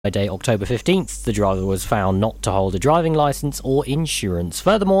Friday, October 15th, the driver was found not to hold a driving licence or insurance.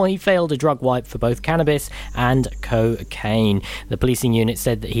 Furthermore, he failed a drug wipe for both cannabis and cocaine. The policing unit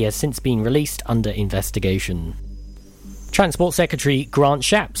said that he has since been released under investigation. Transport Secretary Grant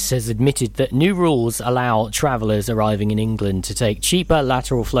Shapps has admitted that new rules allow travellers arriving in England to take cheaper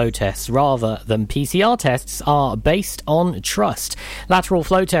lateral flow tests rather than PCR tests are based on trust. Lateral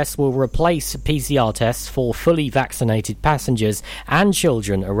flow tests will replace PCR tests for fully vaccinated passengers and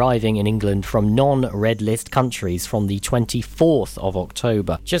children arriving in England from non-red list countries from the 24th of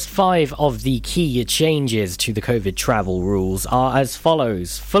October. Just 5 of the key changes to the COVID travel rules are as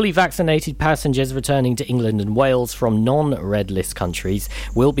follows. Fully vaccinated passengers returning to England and Wales from non-red list countries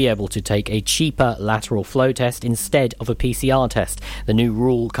will be able to take a cheaper lateral flow test instead of a PCR test. The new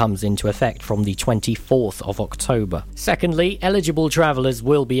rule comes into effect from the 24th of October. Secondly, eligible travellers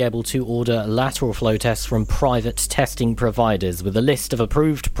will be able to order lateral flow tests from private testing providers, with a list of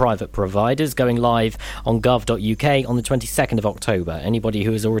approved private providers going live on gov.uk on the 22nd of October. Anybody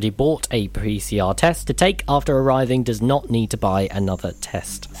who has already bought a PCR test to take after arriving does not need to buy another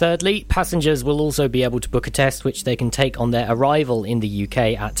test. Thirdly, passengers will also be able to book a test which they can take on their arrival in the UK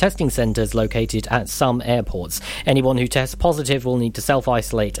at testing centres located at some airports. Anyone who tests positive will need to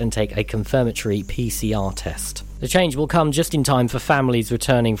self-isolate and take a confirmatory PCR test. The change will come just in time for families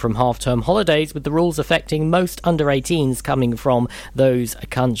returning from half-term holidays, with the rules affecting most under-18s coming from those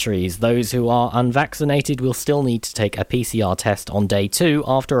countries. Those who are unvaccinated will still need to take a PCR test on day 2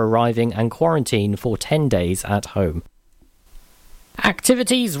 after arriving and quarantine for 10 days at home.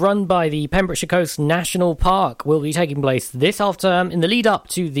 Activities run by the Pembrokeshire Coast National Park will be taking place this half-term in the lead-up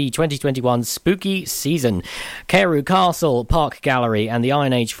to the 2021 spooky season. Carew Castle, Park Gallery and the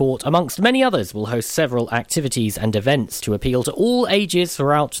Iron Age Fort, amongst many others, will host several activities and events to appeal to all ages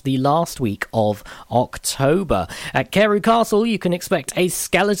throughout the last week of October. At Carew Castle, you can expect a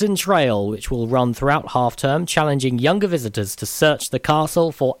skeleton trail, which will run throughout half-term, challenging younger visitors to search the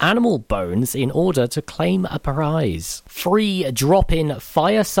castle for animal bones in order to claim a prize. Free drop-in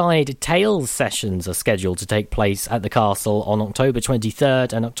Fireside Tales sessions are scheduled to take place at the castle on October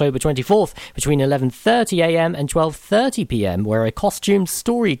 23rd and October 24th between 11:30am and 12:30pm, where a costumed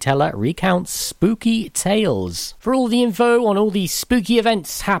storyteller recounts spooky tales. For all the info on all the spooky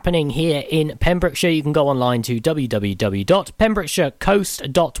events happening here in Pembrokeshire, you can go online to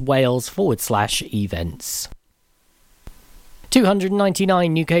www.pembrokeshirecoast.wales/events.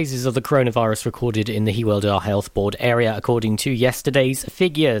 299 new cases of the coronavirus recorded in the Hywel Dda Health Board area, according to yesterday's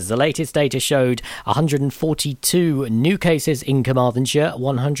figures. The latest data showed 142 new cases in Carmarthenshire,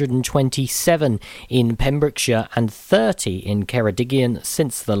 127 in Pembrokeshire and 30 in Ceredigion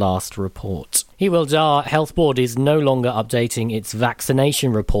since the last report. Hywel Dda Health Board is no longer updating its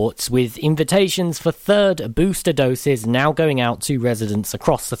vaccination reports, with invitations for third booster doses now going out to residents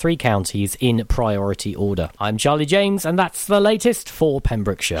across the 3 counties in priority order. I'm Charlie James, and that's the latest for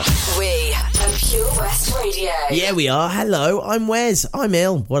Pembrokeshire. We are Pure West Radio. Yeah, we are. Hello, I'm Wes. I'm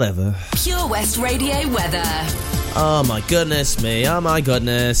ill. Whatever. Pure West Radio weather. Oh my goodness me. Oh my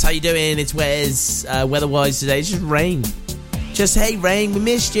goodness. How you doing? It's Wes. Weather-wise today, it's just rain. Just, hey, rain, we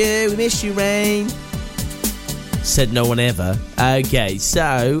missed you. We missed you, rain. Said no one ever. Okay,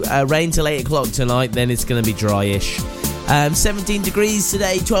 so rain till 8 o'clock tonight, then it's going to be dryish. 17 degrees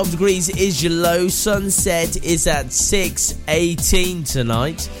today, 12 degrees is your low. Sunset is at 6:18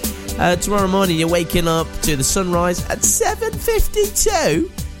 tonight. Tomorrow morning, you're waking up to the sunrise at 7:52.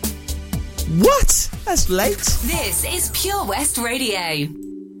 What? That's late. This is Pure West Radio.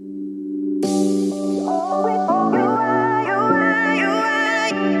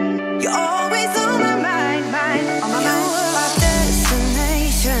 You're always on my mind, on my mind. You were my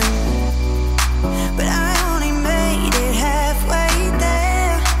destination, but I only made it halfway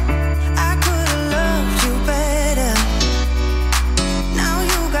there. I could've loved you better. Now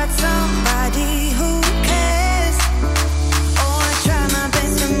you got somebody who cares. Oh, I try my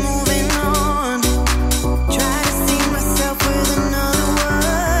best to moving on. Try to see myself with another word.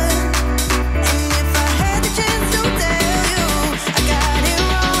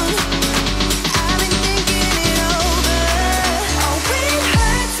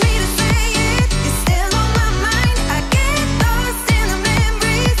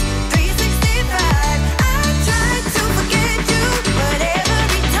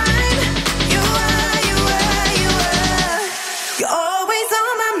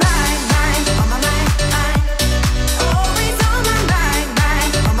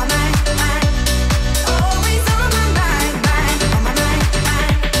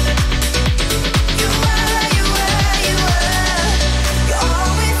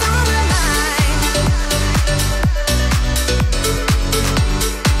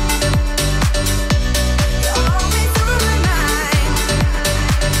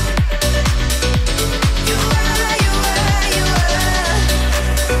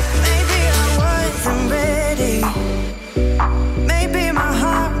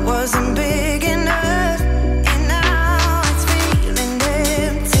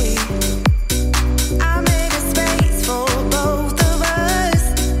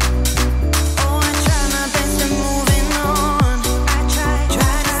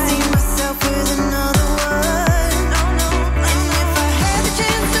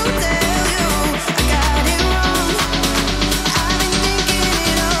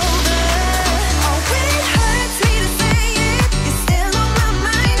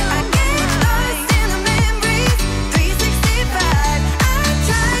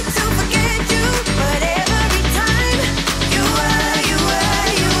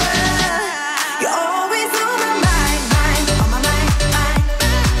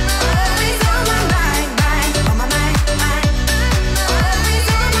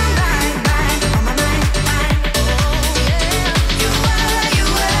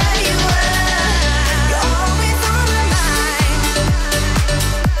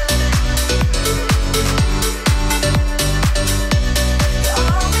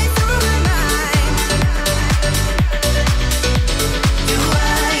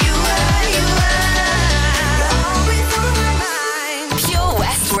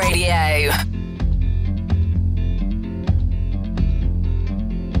 West Radio.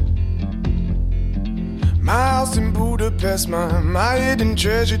 My house in Budapest, my hidden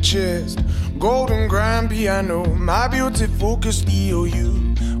treasure chest, golden grand piano, my beauty focused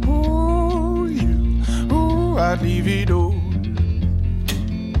EOU. Ooh, you, ooh, I'd leave it all.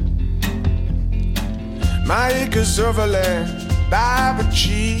 My acres of land I've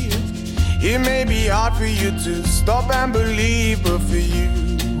achieved. It may be hard for you to stop and believe, but for you,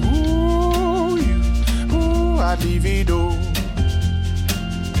 ooh, I'd leave it all.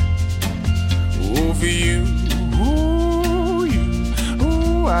 Ooh, for you,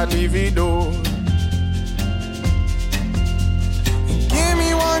 ooh, I'd leave it all. Give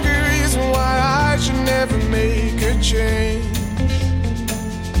me one good reason why I should never make a change.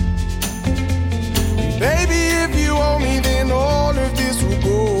 Baby, if you owe me, then all of this will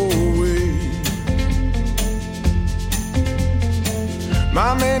go away.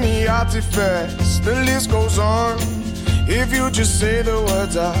 My many artifacts, the list goes on. If you just say the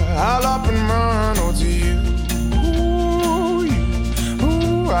words, I'll up and run. Oh, to you,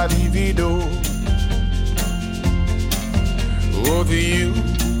 ooh, I'd leave it all. Oh, to you,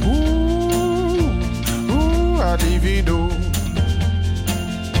 ooh, I'd leave it all.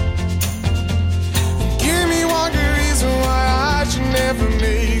 Give me one good reason why I should never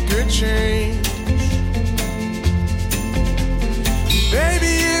make a change.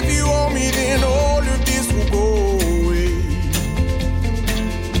 Baby, if you owe me, then all of this will go away.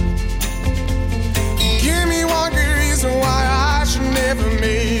 Give me one good reason why I should never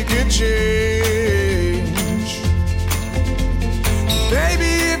make a change.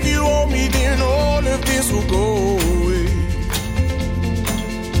 Baby, if you owe me, then all of this will go away.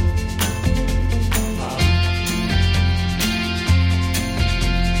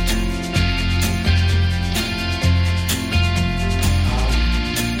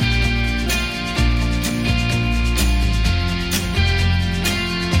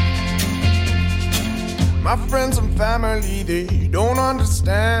 My friends and family, they don't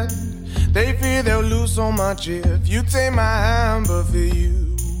understand. They fear they'll lose so much if you take my hand. But for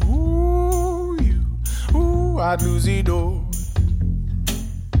you, ooh, I'd lose it all.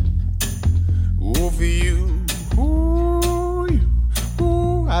 Ooh, for you, ooh,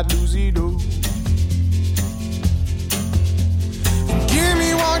 I'd lose it all. Give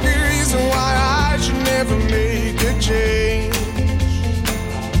me one good reason why I should never make a change.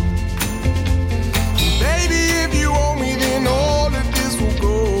 Baby, if you owe me, then all of this will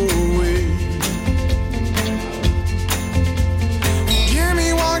go away. Give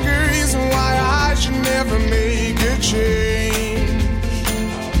me one good reason why I should never make a change.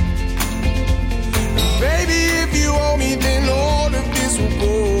 Baby, if you owe me, then all of this will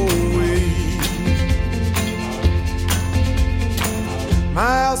go away.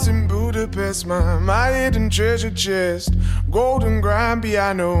 My house in Budapest, my hidden treasure chest, golden grand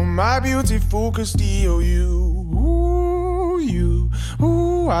piano, my beauty focused EOU.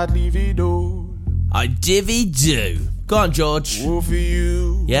 Ooh, I'd leave it all. I divvy do. Go on, George. Ooh, for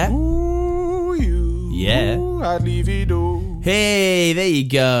you. Yeah? Ooh, Yeah. Ooh, I'd leave it all. Hey, there you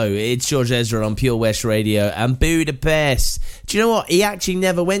go. It's George Ezra on Pure West Radio and Budapest. Do you know what? He actually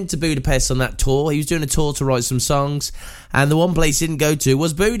never went to Budapest on that tour. He was doing a tour to write some songs, and the one place he didn't go to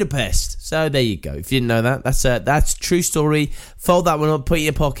was Budapest. So there you go. If you didn't know that, that's a true story. Fold that one up, put it in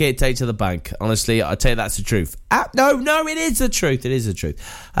your pocket, take it to the bank. Honestly, I tell you that's the truth. No, it is the truth. It is the truth.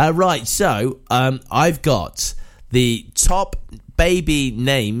 Right, so I've got the top baby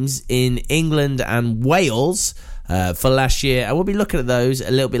names in England and Wales for last year, and we'll be looking at those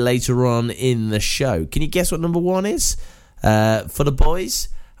a little bit later on in the show. Can you guess what number one is for the boys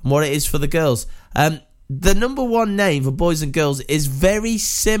and what it is for the girls? The number one name for boys and girls is very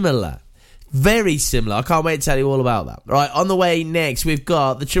similar. Very similar. I can't wait to tell you all about that. Right, on the way next, we've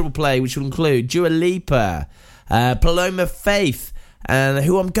got the triple play, which will include Dua Lipa, Paloma Faith, and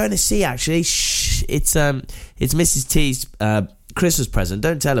who I'm going to see, actually. It's Mrs. T's Christmas present.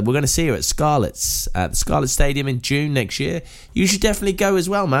 Don't tell her. We're going to see her at Scarlett's, at the Scarlett Stadium in June next year. You should definitely go as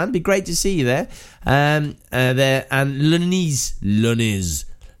well, man. It'd be great to see you there. And Lunice.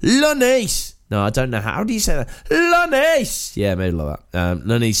 No, I don't know. How do you say that? Lunice! Yeah, maybe like that.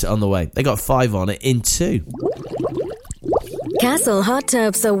 Lunice on the way. They got 5 on it in 2. Castle Hot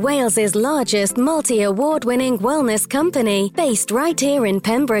Tubs are Wales's largest multi-award-winning wellness company, based right here in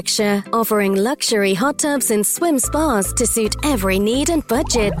Pembrokeshire, offering luxury hot tubs and swim spas to suit every need and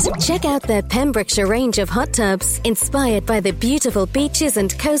budget. Check out their Pembrokeshire range of hot tubs, inspired by the beautiful beaches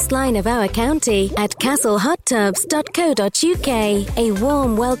and coastline of our county, at castlehottubs.co.uk. A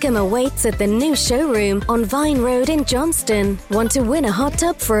warm welcome awaits at the new showroom on Vine Road in Johnston. Want to win a hot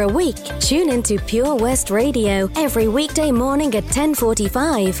tub for a week? Tune into Pure West Radio every weekday morning at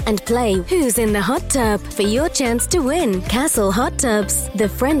 10:45 and play Who's in the Hot Tub for your chance to win. Castle Hot Tubs, the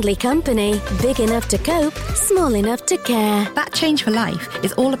friendly company, big enough to cope, small enough to care. That Change for Life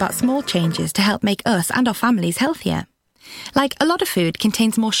is all about small changes to help make us and our families healthier. Like, a lot of food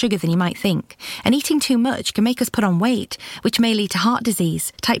contains more sugar than you might think, and eating too much can make us put on weight, which may lead to heart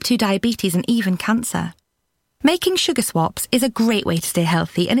disease, type 2 diabetes and even cancer. Making sugar swaps is a great way to stay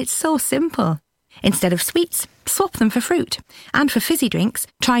healthy, and it's so simple. Instead of sweets, swap them for fruit. And for fizzy drinks,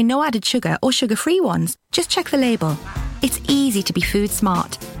 try no added sugar or sugar-free ones. Just check the label. It's easy to be food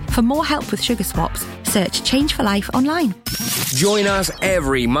smart. For more help with sugar swaps, search Change for Life online. Join us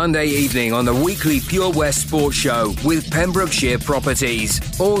every Monday evening on the weekly Pure West Sports Show with Pembrokeshire Properties.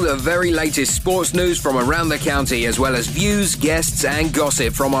 All the very latest sports news from around the county, as well as views, guests and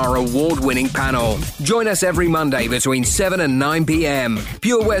gossip from our award-winning panel. Join us every Monday between 7 and 9 p.m.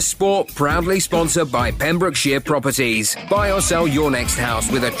 Pure West Sport, proudly sponsored by Pembrokeshire Properties. Buy or sell your next house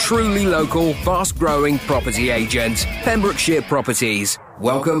with a truly local, fast-growing property agent. Pembrokeshire Properties.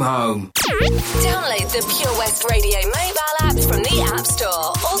 Welcome home. Download the Pure West Radio mobile app from the App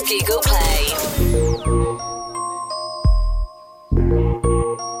Store or Google Play.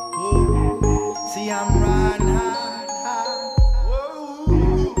 See, I'm riding high. Whoa.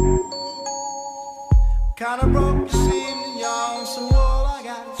 Kinda broke this evening, y'all. So all I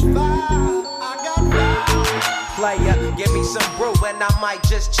got is fire. I got fire. Player, give me some brew and I might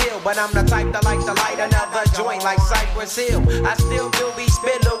just chill. But I'm the type that like to light another joint like Cypress Hill. I still do be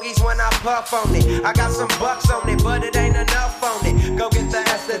spit loogies when I puff on it. I got some bucks on it, but it ain't enough on it. Go get the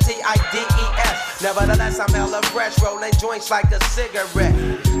S-T-I-D-E-S. Nevertheless, I'm hella fresh, rolling joints like a cigarette.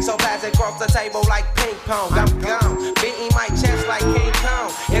 So pass it across the table like ping pong. I'm gone, beating my chest like King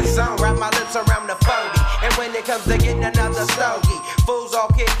Kong. It's on, wrap my lips around the 40. And when it comes to getting another stogie, fools all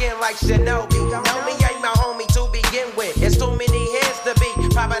kick in like Shinobi. Know me ain't my homie to begin with. It's too many heads to be.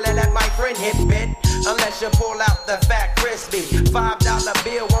 Probably let my friend hit bit. Unless you pull out the fat crispy $5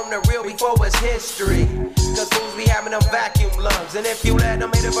 bill on the real before it's history. Cause fools be having them vacuum lungs. And if you let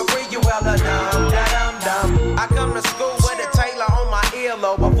them hit it for free, you hella dumb. I come to school with a Taylor on my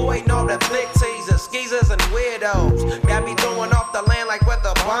earlobe, avoiding all the thick teasers, skeezers and weirdos. Got me throwing off the land like where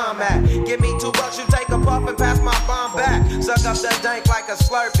the bomb at. Give me $2, you take a puff and pass my bomb back. Suck up the dank like a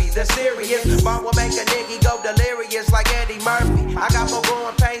Slurpee. The serious bomb will make a nigga go delirious like Eddie Murphy. I got more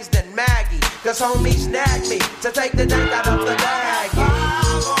growing pains than Maggie, cause homie snagged me to take the dank out of the bag.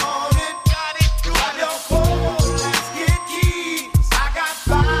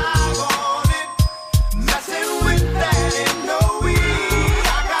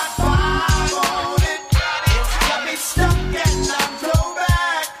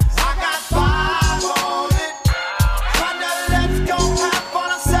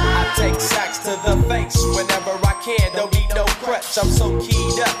 Whenever I can, don't need no crutch. I'm so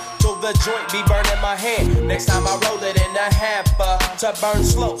keyed up till the joint be burning my hand. Next time I roll it in a hamper to burn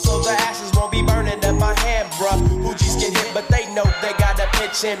slow, so the ashes won't be burning in my hand, bruh. Hoogies get hit, but they know they gotta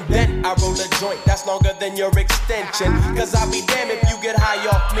pitch and bent. I roll a joint that's longer than your extension. Cause I'll be damned if you get high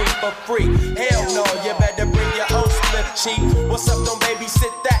off me for free. Hell no, you better bring your own slip cheap. What's up, don't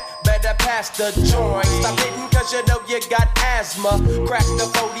babysit that? Better pass the joint. Stop hitting cause you know you got asthma. Crack the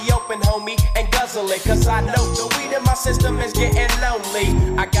 40 open, homie, and guzzle it. Cause I know the weed in my system is getting lonely.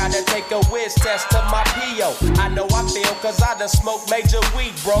 I gotta take a whiz test to my P.O. I know I feel cause I done smoked major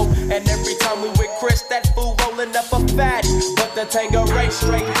weed, bro. And every time we with Chris, that fool rolling up a fatty. But the Tangeray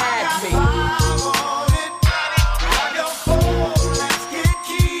straight had me.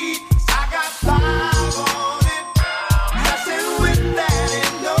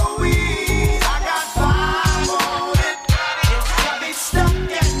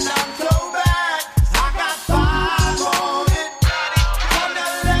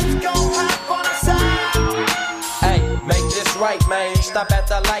 Stop at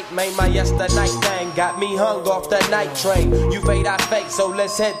the light, man, my yesterday thing got me hung off the night train. You fade, I fake, so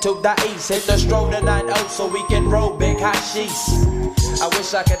let's head to the east. Hit the stroll to 90 so we can roll big hashish. I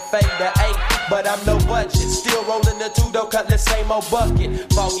wish I could fade the 8, but I'm no budget. Still rolling the 2-door, cut the same old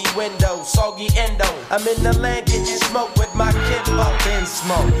bucket. Foggy window, soggy endo. I'm in the land getting smoke with my kinfolk in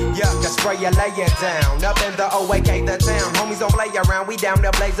smoke. Yuck, I spray you, lay it down. Up in the OAK, the town. Homies don't play around, we down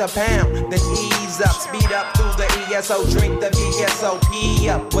there blaze a pound. Then ease up, speed up through the ESO. Drink the VSOP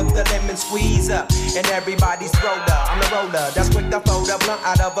up with the lemon squeeze up. And everybody's roller, I'm the roller. That's quick to fold a blunt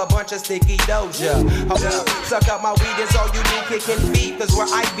out of a bunch of sticky doja. Hold up, suck up my weed, it's all you do, kicking feet. Cause we're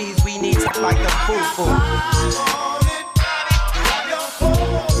IBs, we need to like them foo-foo.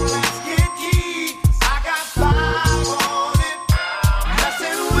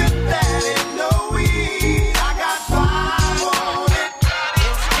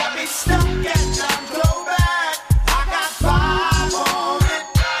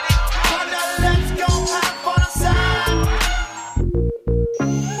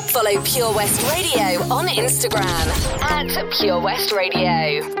 Follow Pure West Radio on Instagram at Pure West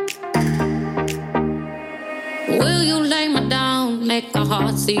Radio. Will you lay me down, make the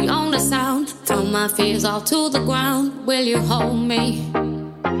heart the only sound, throw my fears all to the ground? Will you hold me?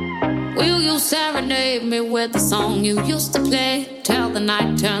 Will you serenade me with the song you used to play till the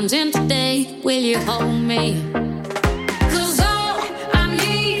night turns into day? Will you hold me?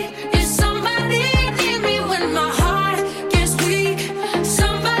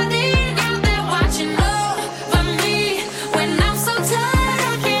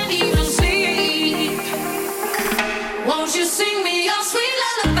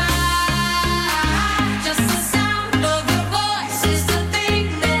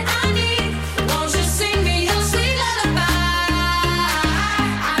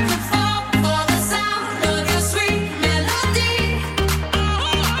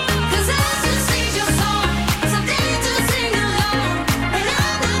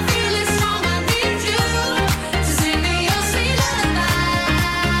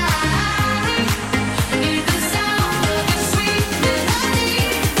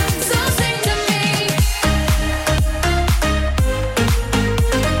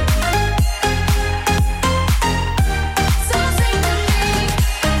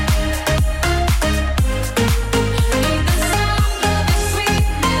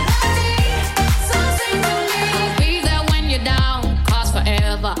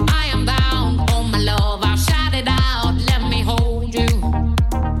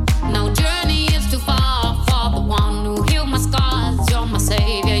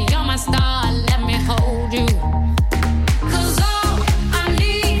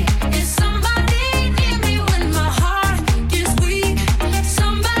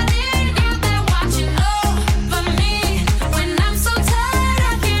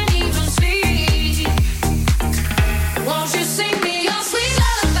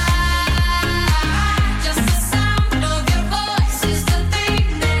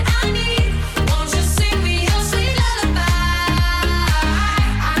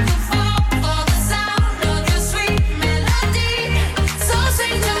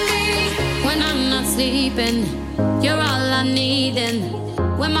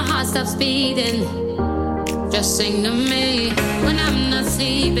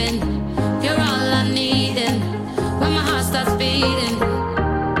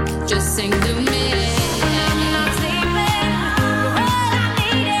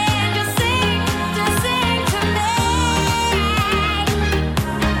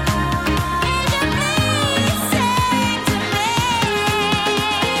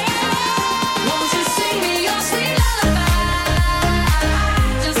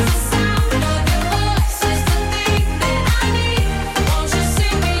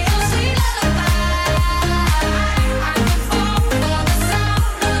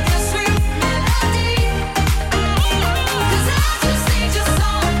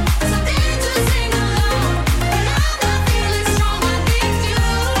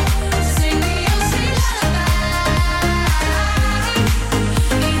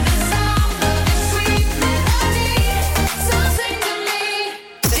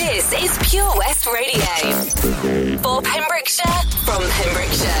 For Pembrokeshire, from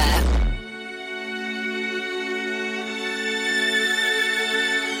Pembrokeshire.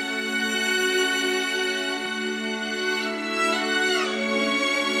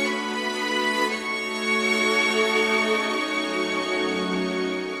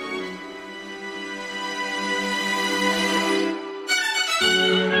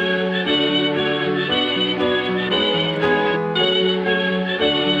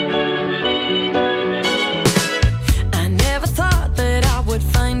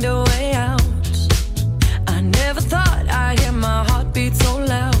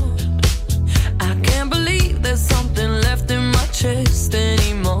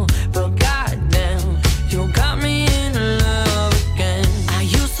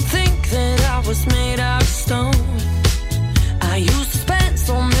 Made out of stone. I used to spend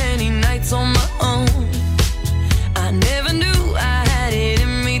so many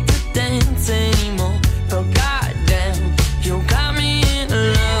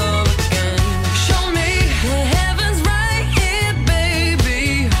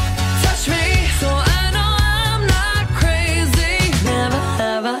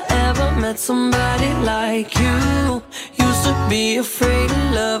be afraid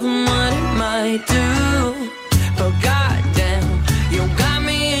of love and what it might do. But goddamn, you got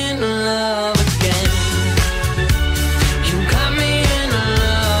me in love again. You got me in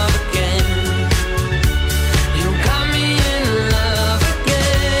love again. You got me in love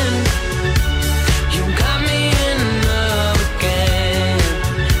again. You got me in love again,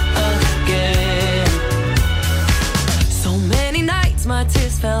 again. So many nights my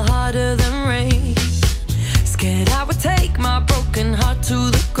tears fell harder than rain. Scared I would take my broken heart to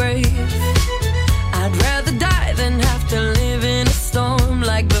the grave. I'd rather die than have to live in a storm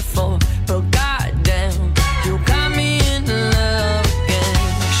like before. But goddamn, you got me in love again.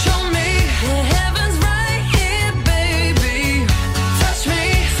 Show me the heavens right here, baby. Touch me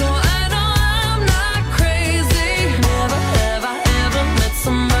so I know I'm not crazy. Never have I ever met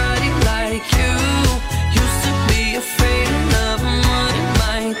somebody like you. Used to be afraid of love and what it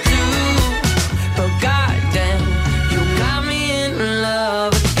might do. But goddamn, you got me in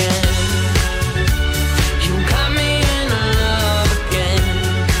love again. You got me in love again.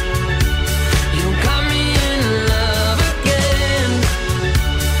 You got me in love again.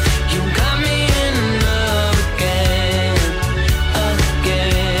 You got me in love again,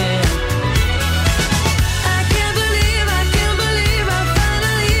 again. I can't believe I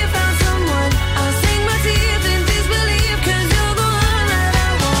finally found someone. I'll sink my teeth in disbelief 'cause you're the one that I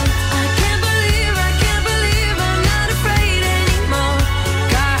want. I can't believe I'm not afraid anymore.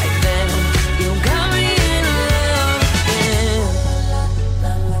 Goddamn, you got me in love again.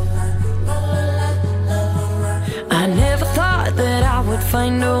 I never thought that I would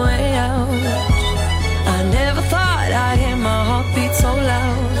find a way out. I never thought I'd hear my heartbeat so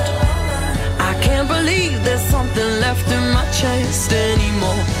loud. I can't believe there's something left in my chest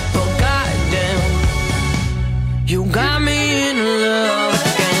anymore. But goddamn, you got me in love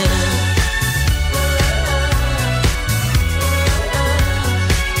again.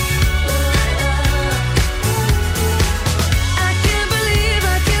 I can't believe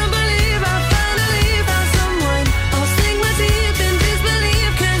I finally found someone. I'll sink my teeth in disbelief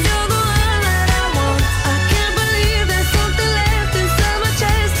 'cause you're the one that I want. I can't believe there's something left inside my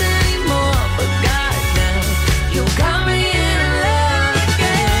chest anymore. But goddamn, you got me in love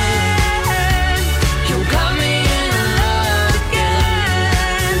again. You got me in love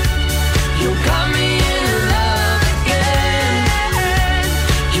again. You got me in love again.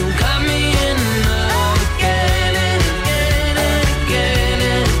 You got me in love again and again and again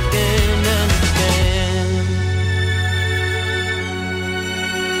and again and again.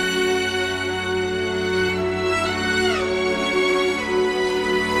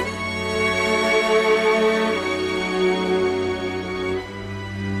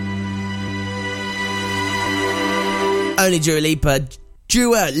 Only Dua Lipa.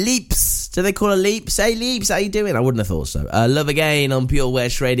 Dua Leaps. Do they call her Leaps? Hey, Leaps, how you doing? I wouldn't have thought so. Love Again on Pure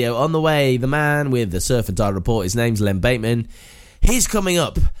West Radio. On the way, the man with the Surf and Tide Report. His name's Len Bateman. He's coming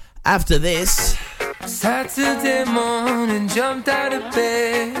up after this. Saturday morning, jumped out of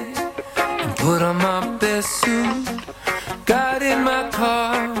bed and put on my best suit. Got in my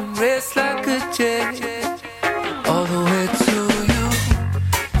car, raced like a jet all the way to you.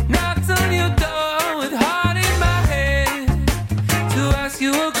 Knocked on your door with heart in my head to ask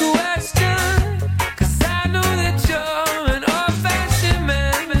you a question, 'cause I know that you're an old-fashioned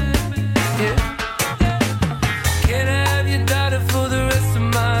man. Yeah. Can I have your daughter for the rest of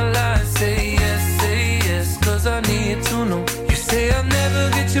my life? Say yes, 'cause I need to know. You say I'll never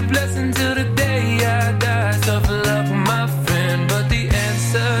get your blessing till the day I die. Tough love for my friend, but the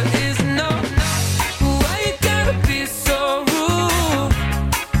answer is no. Why you gotta be so rude?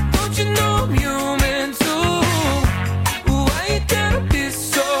 Don't you know I'm human too? Why you gotta be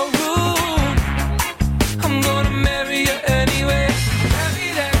so rude? I'm gonna marry you anyway. Marry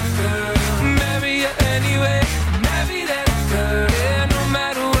that girl. Marry you anyway. Marry that girl. Yeah, no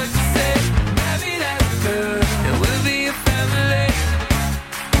matter what you say. Marry that girl. And we'll be a family.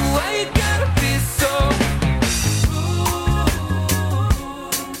 Why you gotta be so rude?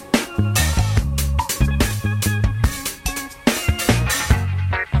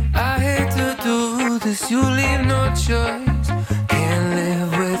 I hate to do this, you leave no choice. Can't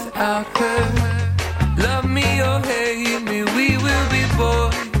live without her. Love me or hate me, we will be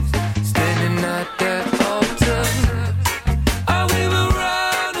boys. Standing at that altar. Or we will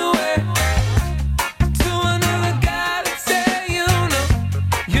run away to another guy that say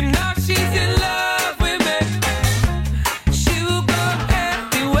you know she's in love with me. She will go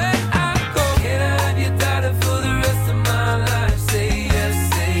anywhere I go. Can I have your daughter for the rest of my life? Say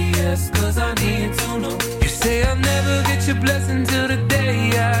yes, 'cause I need to know. You say I'll never get your blessing till the day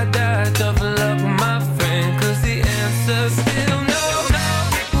I die. Tough love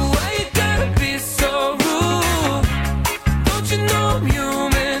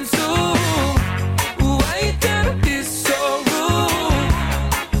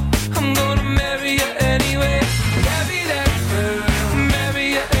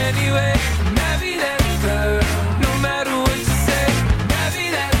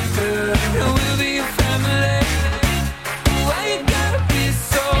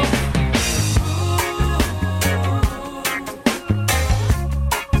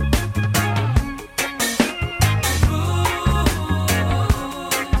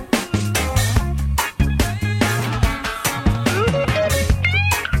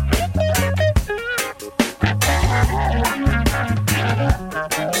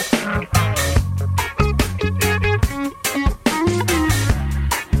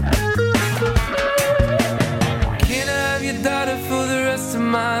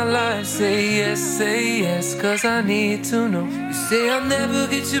say yes, cause I need to know. You say I'll never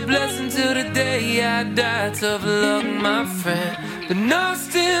get your blessing till the day I die. Tough luck, my friend, but no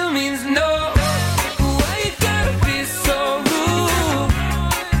still means no. Why you gotta be so rude?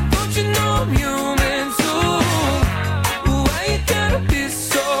 Don't you know I'm human too? Why you gotta be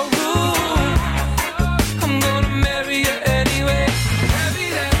so rude? I'm gonna marry you anyway. Marry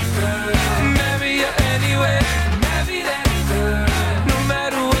that girl. Marry you anyway. Marry that girl. No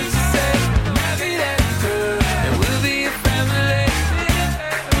matter what you say. Marry that girl. And we'll be a family.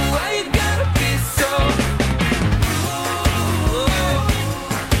 Why you gotta be so rude?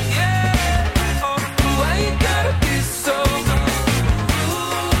 Yeah. Oh, why you gotta be so rude?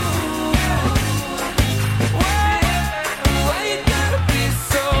 Why you gotta be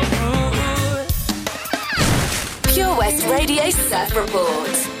so rude? Pure West Radio Surf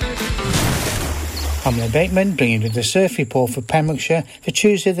Report. I'm Len Bateman, bringing you the surf report for Pembrokeshire for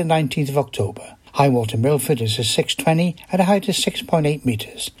Tuesday the 19th of October. High water Milford is at 6.20 at a height of 6.8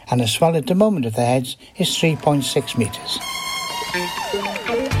 metres, and the swell at the moment at the heads is 3.6 metres.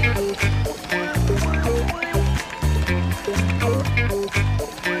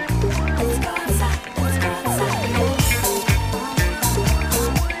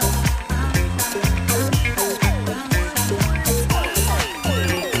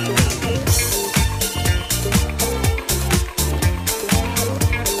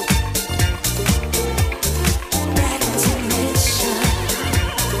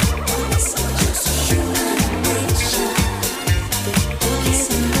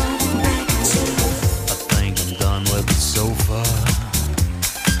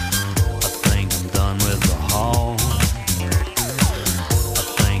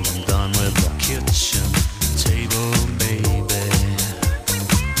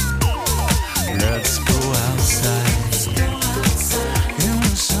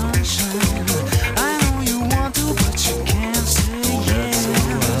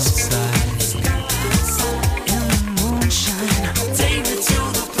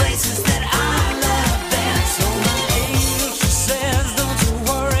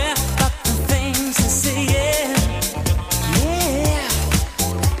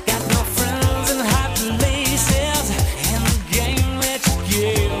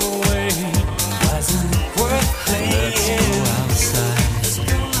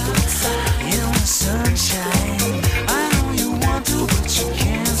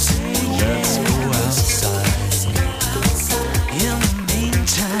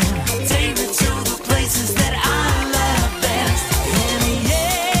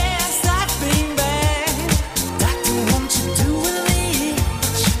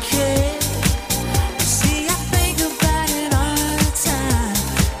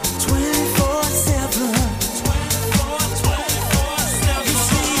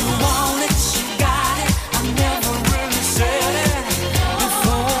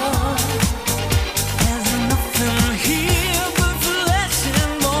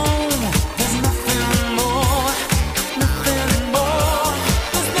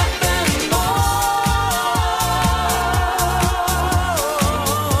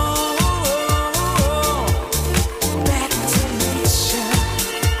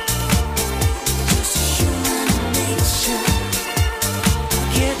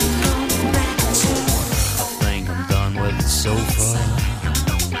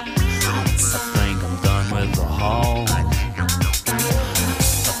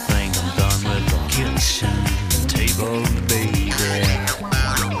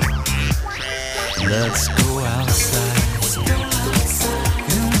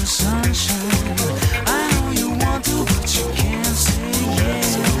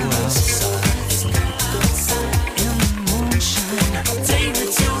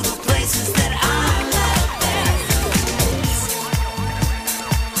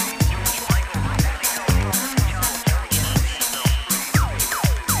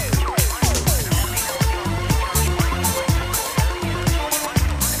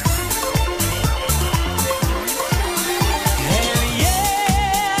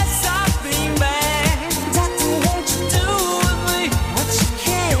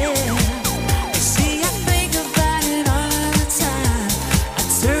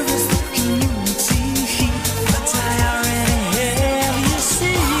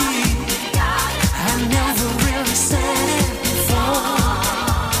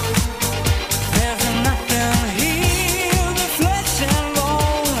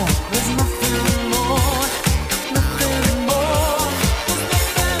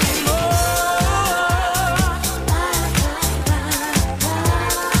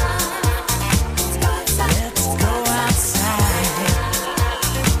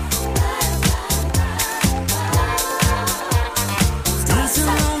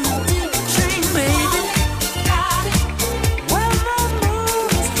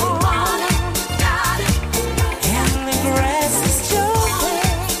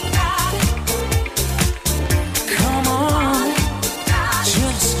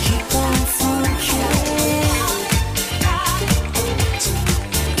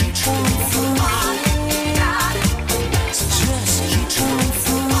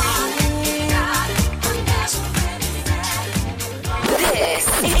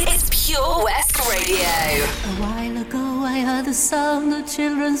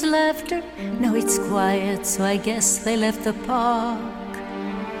 children's laughter. Now it's quiet, so I guess they left the park.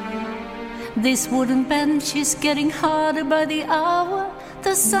 This wooden bench is getting harder by the hour.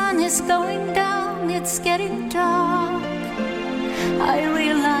 The sun is going down, it's getting dark. I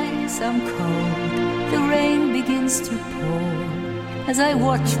realize I'm cold, the rain begins to pour as I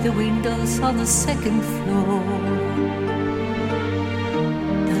watch the windows on the second floor.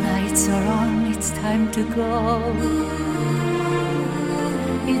 The lights are on, it's time to go.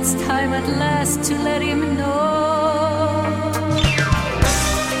 It's time at last to let him know.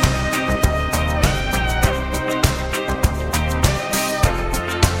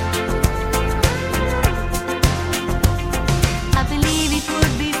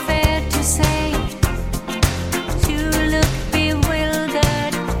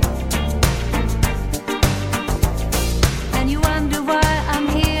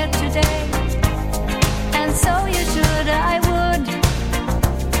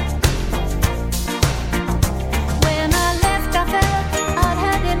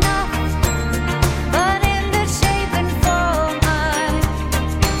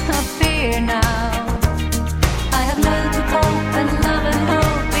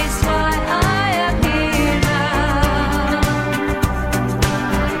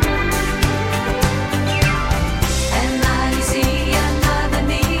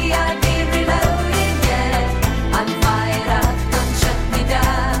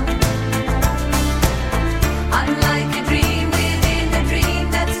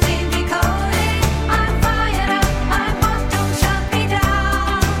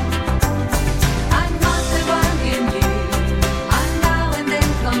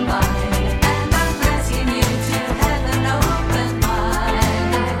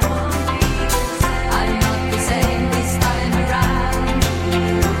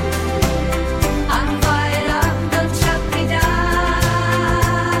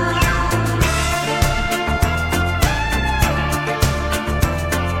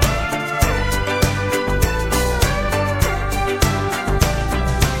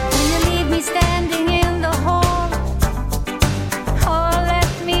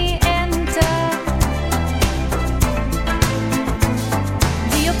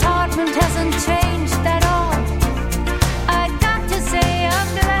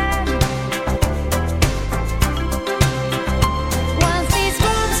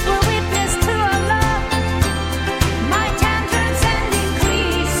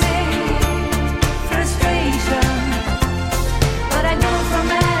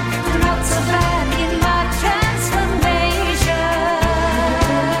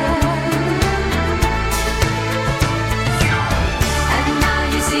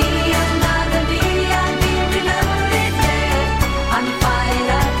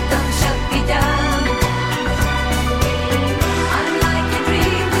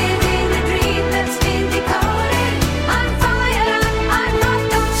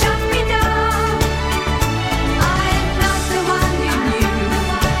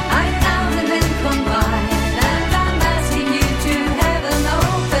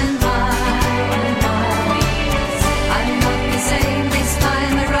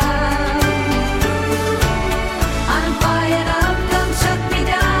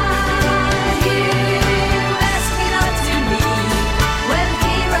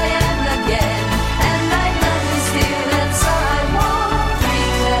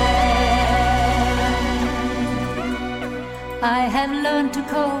 I have learned to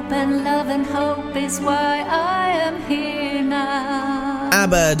cope, and love and hope is why I am here now.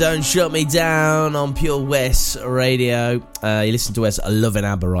 ABBA, Don't Shut Me Down on Pure West Radio. You listen to us loving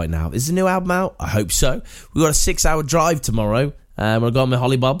ABBA right now. Is the new album out? I hope so. We've got a 6-hour drive tomorrow. We're going with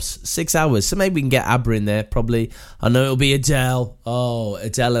Holly Bob's 6 hours, so maybe we can get ABBA in there. Probably. I know it'll be Adele. Oh,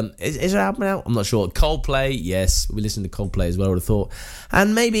 Adele. And is her album out? I'm not sure. Coldplay, yes. We listen to Coldplay as well, I would have thought.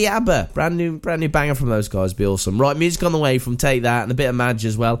 And maybe ABBA. Brand new banger from those guys. Be awesome. Right, music on the way from Take That and a bit of Madge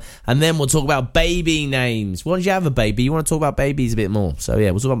as well. And then we'll talk about baby names. Once you have a baby, you want to talk about babies a bit more. So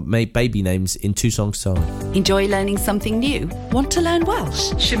yeah, we'll talk about baby names in 2 songs' time. Enjoy learning something new? Want to learn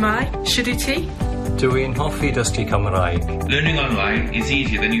Welsh? Shemai, Shuduti. Dwi'n hoffi dysgu Cymraeg. Learning online is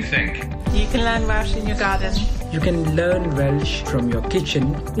easier than you think. You can learn Welsh in your garden. You can learn Welsh from your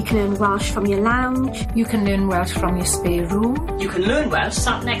kitchen. You can learn Welsh from your lounge. You can learn Welsh from your spare room. You can learn Welsh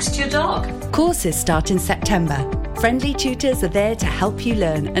sat next to your dog. Courses start in September. Friendly tutors are there to help you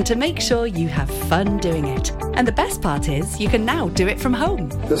learn and to make sure you have fun doing it. And the best part is, you can now do it from home.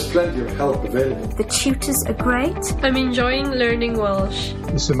 There's plenty of help available. The tutors are great. I'm enjoying learning Welsh.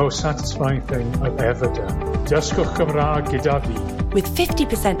 It's the most satisfying thing I've ever done. Dysgwch Cymraeg gyda fi. With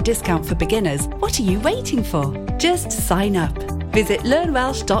 50% discount for beginners, what are you waiting for? Just sign up. Visit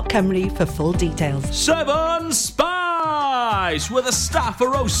learnwelsh.cymru for full details. 7 Spice, where the staff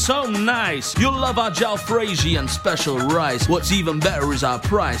are oh so nice. You'll love our jalfrezi and special rice. What's even better is our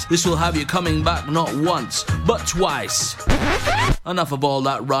price. This will have you coming back not once, but twice. Enough of all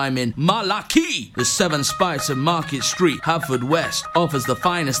that rhyming. Malaki! The 7 Spice of Market Street, Haverfordwest, offers the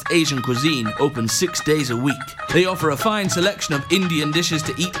finest Asian cuisine, open 6 days a week. They offer a fine selection of Indian dishes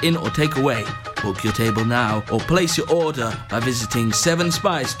to eat in or take away. Book your table now or place your order by visiting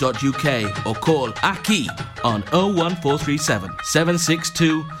 7spice.uk or call Aki on 01437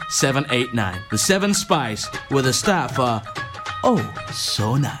 762 789. The 7 Spice, where the staff are oh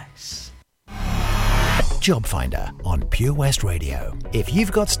so nice. Job Finder on Pure West Radio. If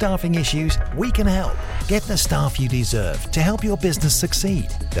you've got staffing issues, we can help. Get the staff you deserve to help your business succeed.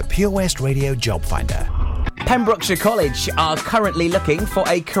 The Pure West Radio Job Finder. Pembrokeshire College are currently looking for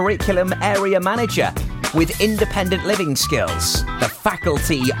a curriculum area manager with independent living skills. The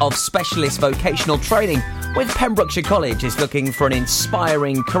Faculty of Specialist Vocational Training with Pembrokeshire College is looking for an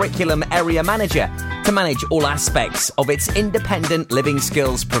inspiring curriculum area manager to manage all aspects of its independent living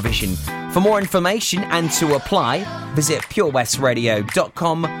skills provision. For more information and to apply, visit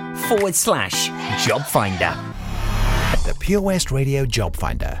purewestradio.com/job finder. The Pure West Radio Job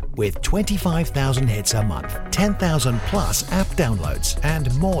Finder, with 25,000 hits a month, 10,000 plus app downloads,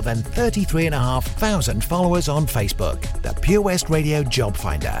 and more than 33,500 followers on Facebook. The Pure West Radio Job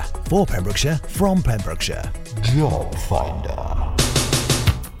Finder, for Pembrokeshire, from Pembrokeshire. Job Finder.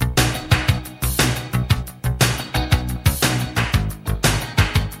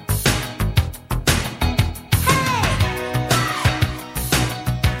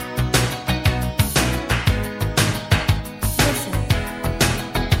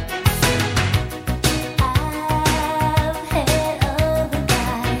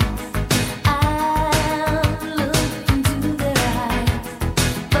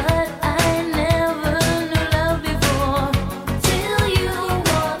 Till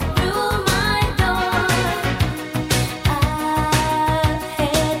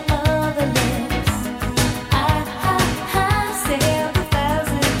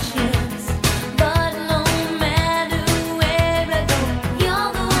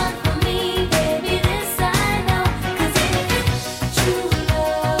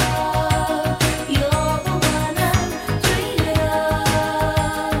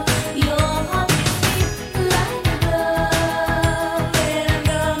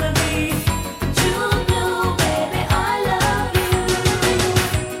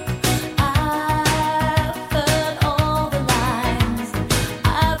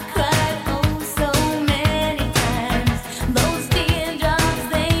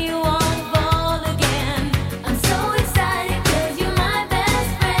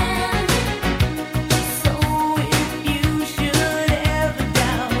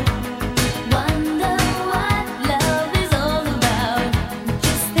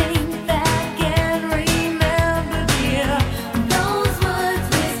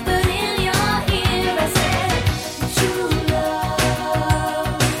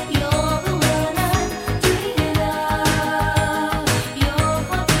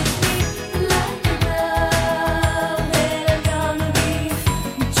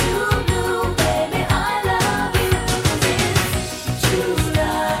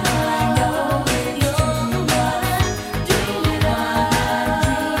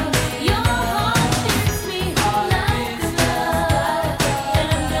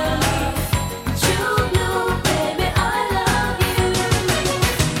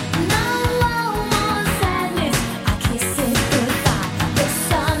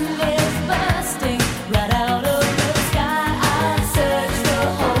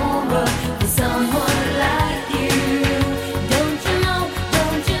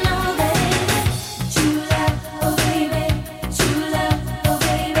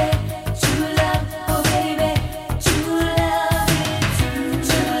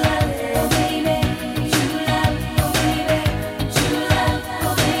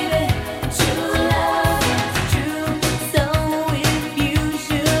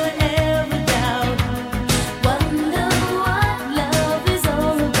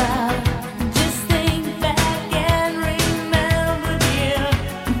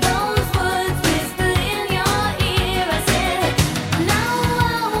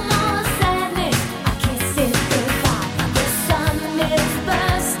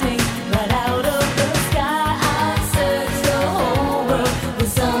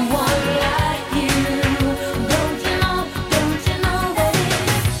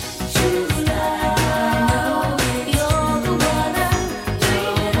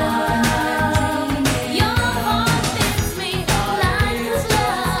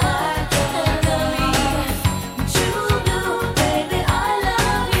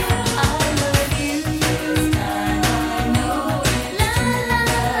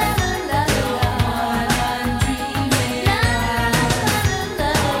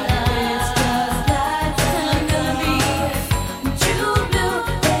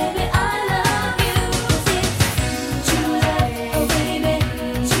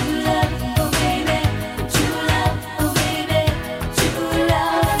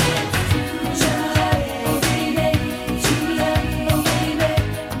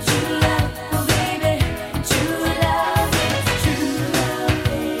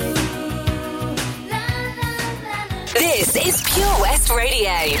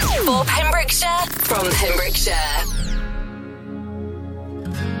For Pembrokeshire, from Pembrokeshire.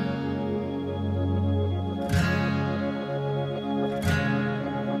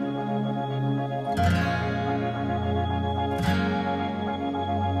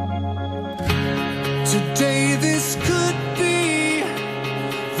 Today this could be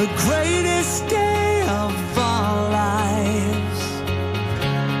the greatest day of our lives.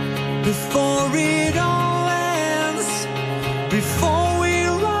 Before it all ends, before we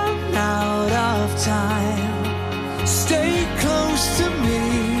run out of time, stay close to me.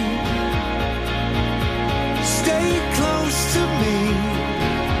 Stay close to me.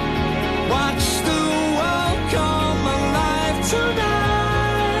 Watch the world come alive tonight.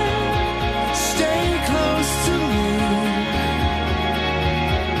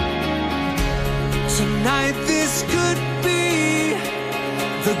 Tonight this could be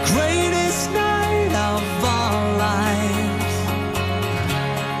the greatest night of our lives.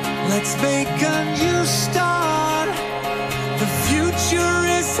 Let's make a new start. The future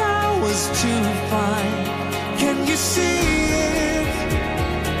is ours to find. Can you see it?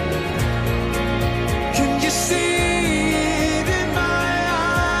 Can you see it in my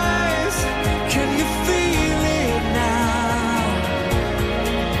eyes? Can you feel it now?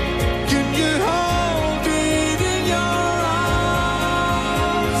 Can you hold it in your arms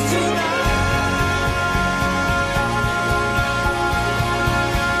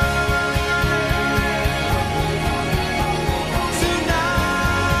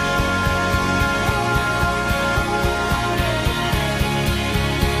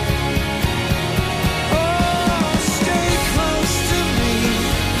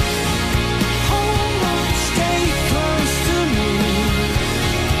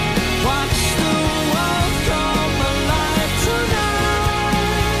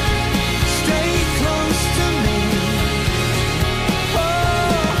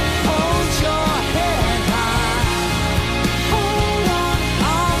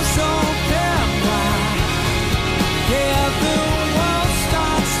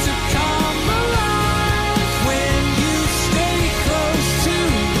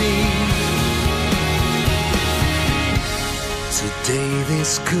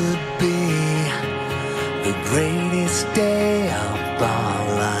This could be the greatest day of our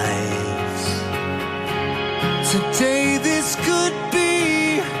lives. Today this could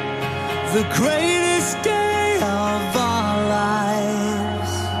be the greatest day of our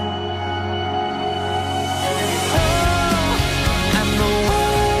lives. Oh, and the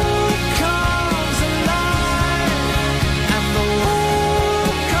world comes alive, and the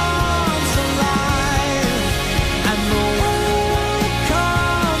world comes alive, and the world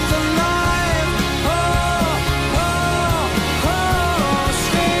comes alive. Oh, oh, oh,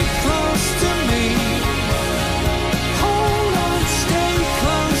 stay close to me. Hold on, stay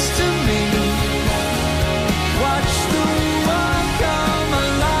close to me. Watch the world come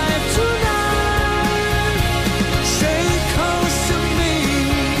alive tonight. Stay close to me.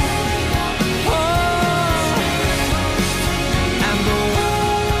 Oh, and the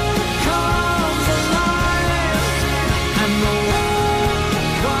world comes alive, and the world,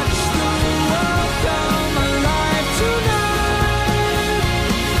 watch the world come alive tonight.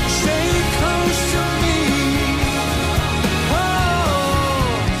 Stay close to me. Oh.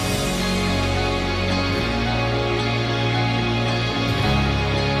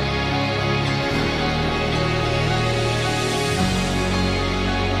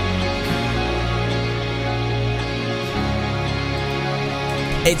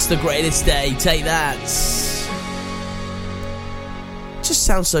 It's the greatest day. Take that. Just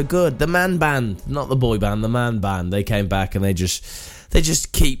sounds so good. The man band, not the boy band, the man band. They came back and they just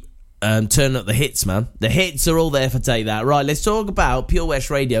keep turning up the hits, man. The hits are all there for Take That. Right, let's talk about Pure West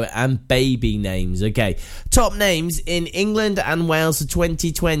Radio and baby names. Okay, top names in England and Wales for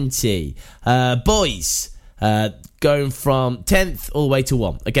 2020. Boys. Going from 10th all the way to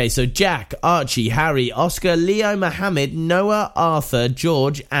 1. Okay, so Jack, Archie, Harry, Oscar, Leo, Mohammed, Noah, Arthur,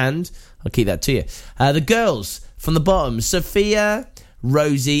 George, and I'll keep that to you. The girls from the bottom: Sophia,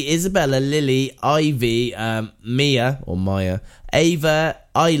 Rosie, Isabella, Lily, Ivy, Mia or Maya, Ava,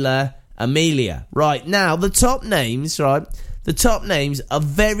 Isla, Amelia. Right, now the top names, right? The top names are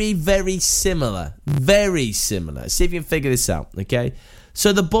very, very similar. Very similar. See if you can figure this out, okay?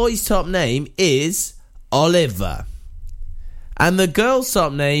 So the boy's top name is Oliver. And the girl's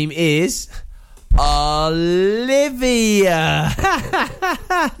top name is Olivia.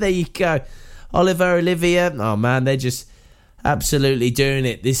 There you go. Oliver, Olivia. Oh, man, they're just absolutely doing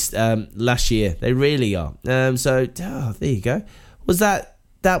it this last year. They really are. So, there you go. Was that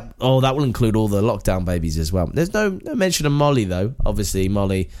That will include all the lockdown babies as well. There's no mention of Molly, though. Obviously,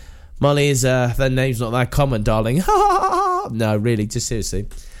 Molly is, their name's not that common, darling. No, really, just seriously.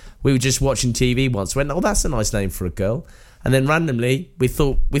 We were just watching TV once, went, that's a nice name for a girl. And then randomly, we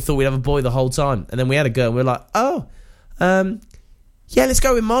thought we'd have a boy the whole time. And then we had a girl, and we were like, yeah, let's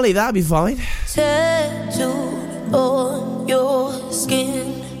go with Molly, that'd be fine. Tattooed on your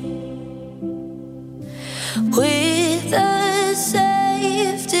skin with a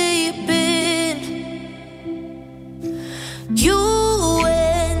safety pin. You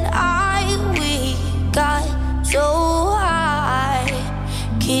and I, we got so high,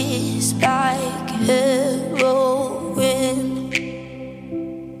 kissed like heroin.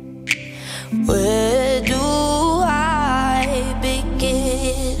 Where do I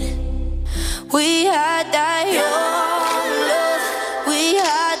begin? We had that young love, we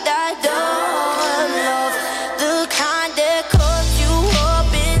had that dumb love, the kind that cut you up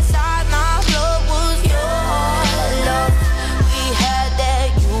inside my blood was your love. We had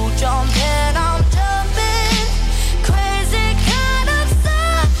that you jump and I'm jumping, crazy kind of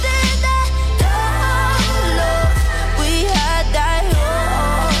something, that dumb love. We had that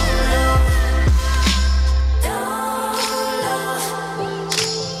young love,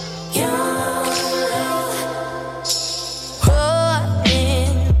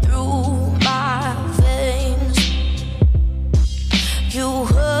 running through my veins. You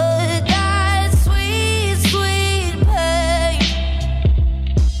heard that sweet, sweet pain.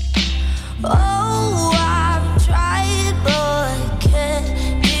 Oh, I've tried but can't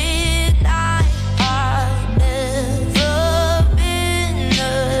deny I've never been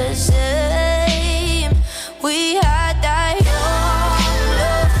the same. We had that young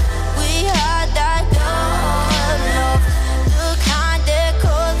love, we had that dumb love, the kind that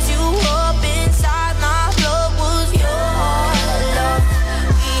cuts you up inside my blood was your love.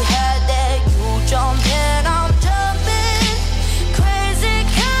 We had that you jump and I'm jumping, crazy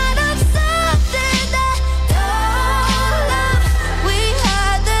kind of something, that dumb love. We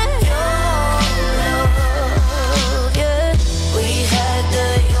had that young love, yeah. We had the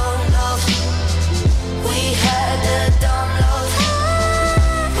young love, we had the dumb love,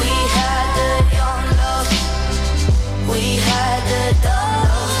 we had the young love, we had the dumb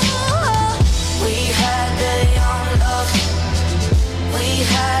love, we had the young love, we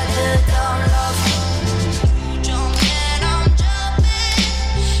had the dumb love. You jump and I'm jumping,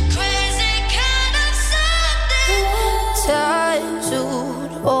 crazy kind of something,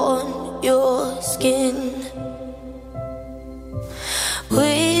 tattooed on your skin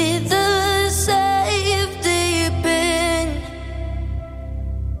with the safety pin.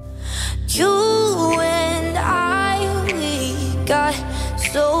 You and I, we got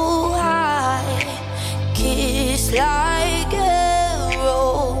so high, kissed like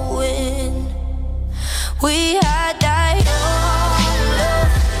heroin. We had that young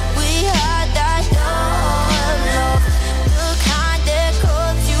love, we had that dumb love, the kind that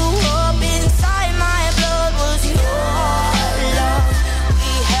cuts you up inside my blood was your love.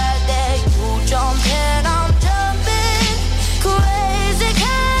 We had that you jump and I'm jumping, crazy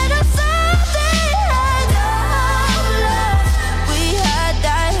kind of something, that dumb love. We had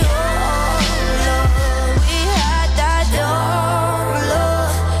that young love, we had that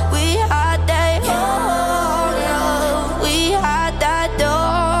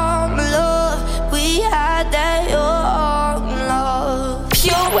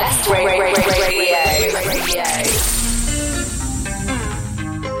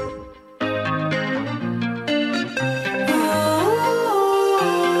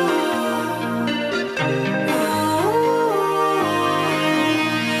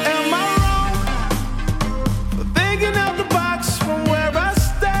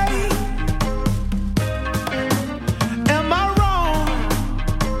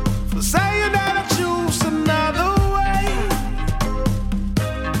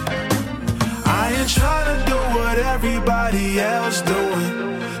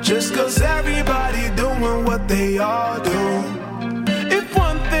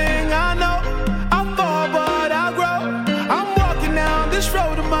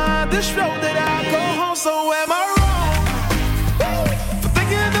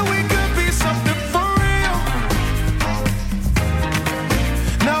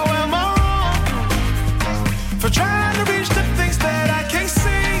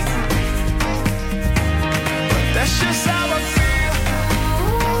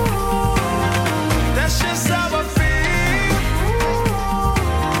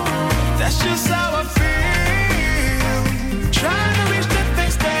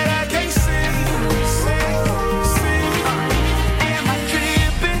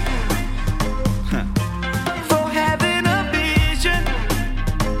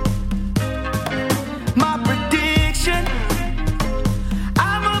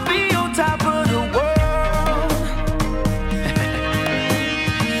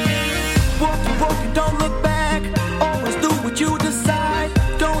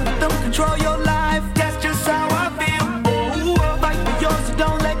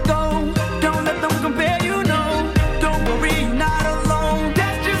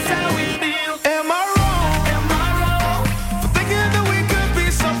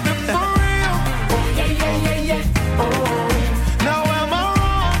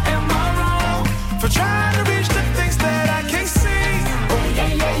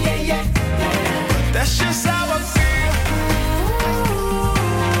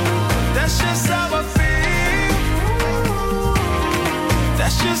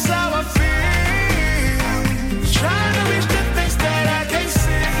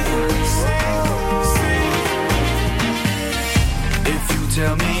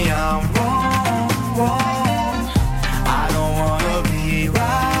me I'm wrong, wrong, I don't wanna be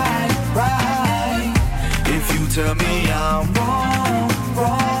right, right. If you tell me I'm wrong,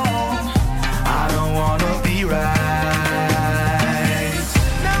 wrong, I don't wanna be right.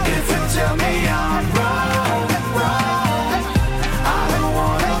 If you tell me I'm wrong, wrong, I don't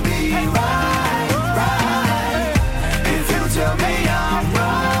wanna be right, right. If you tell me I'm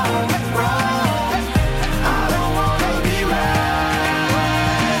wrong, wrong, I don't wanna be right.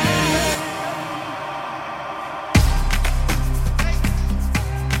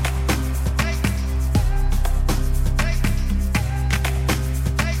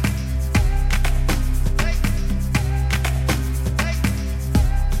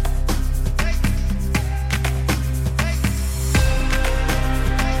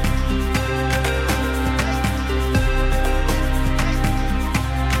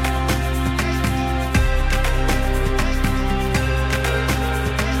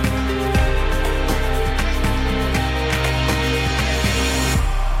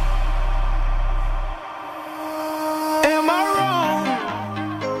 Am I wrong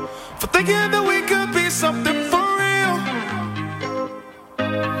for thinking that we could be something for real?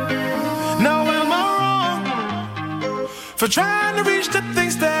 Now am I wrong for trying to reach the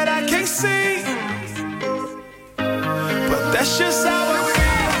things that I can't see? But that's just how I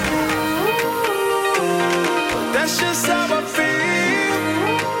feel. But that's just how I feel.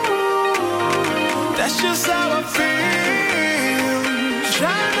 That's just how I feel.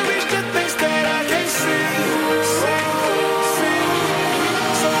 Trying to reach the things that I can't see.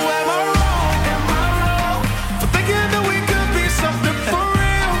 So am I wrong for thinking that we could be something for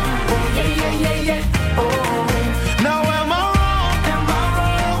real? Now am I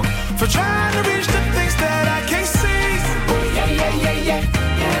wrong for trying to reach the things that I can't see?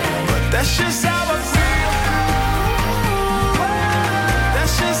 But that's just how I feel.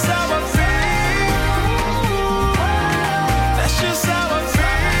 That's just how I feel. That's just how I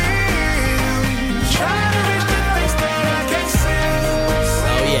feel. Trying to reach the things that I can't see.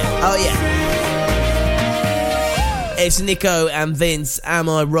 Oh yeah. It's Nico and Vince. Am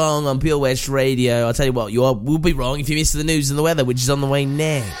I wrong on Pure West Radio? I'll tell you what, will be wrong if you miss the news and the weather, which is on the way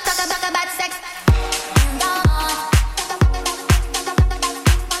next.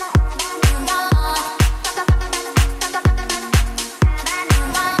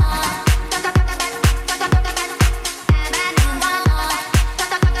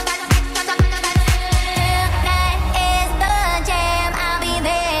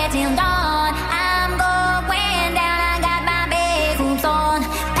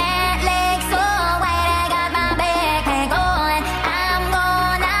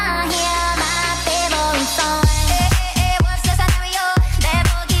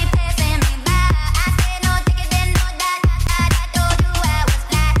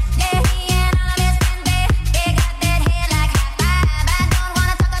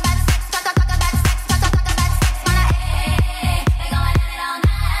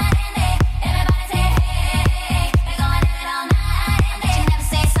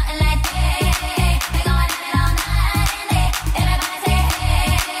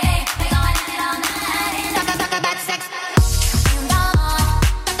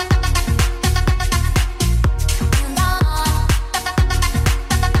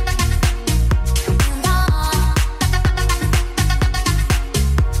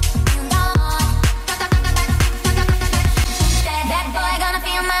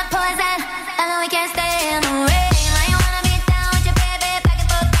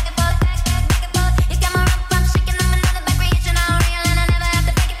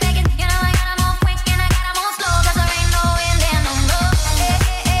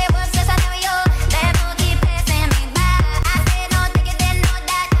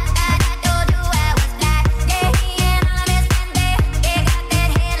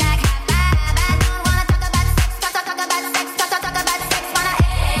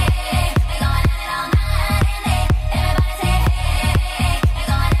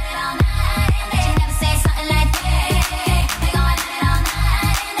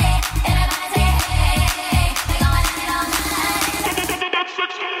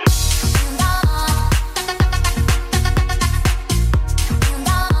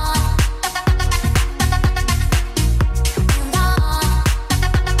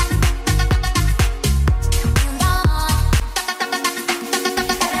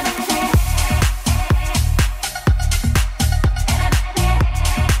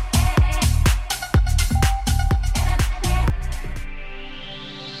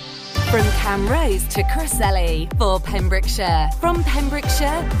 From Camrose to Crossley for Pembrokeshire. From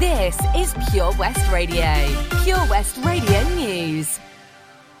Pembrokeshire, this is Pure West Radio. Pure West Radio News.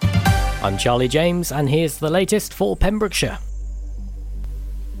 I'm Charlie James, and here's the latest for Pembrokeshire.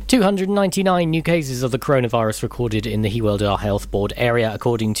 299 new cases of the coronavirus recorded in the Hywel Dda Health Board area,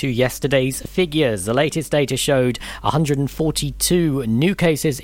 according to yesterday's figures. The latest data showed 142 new cases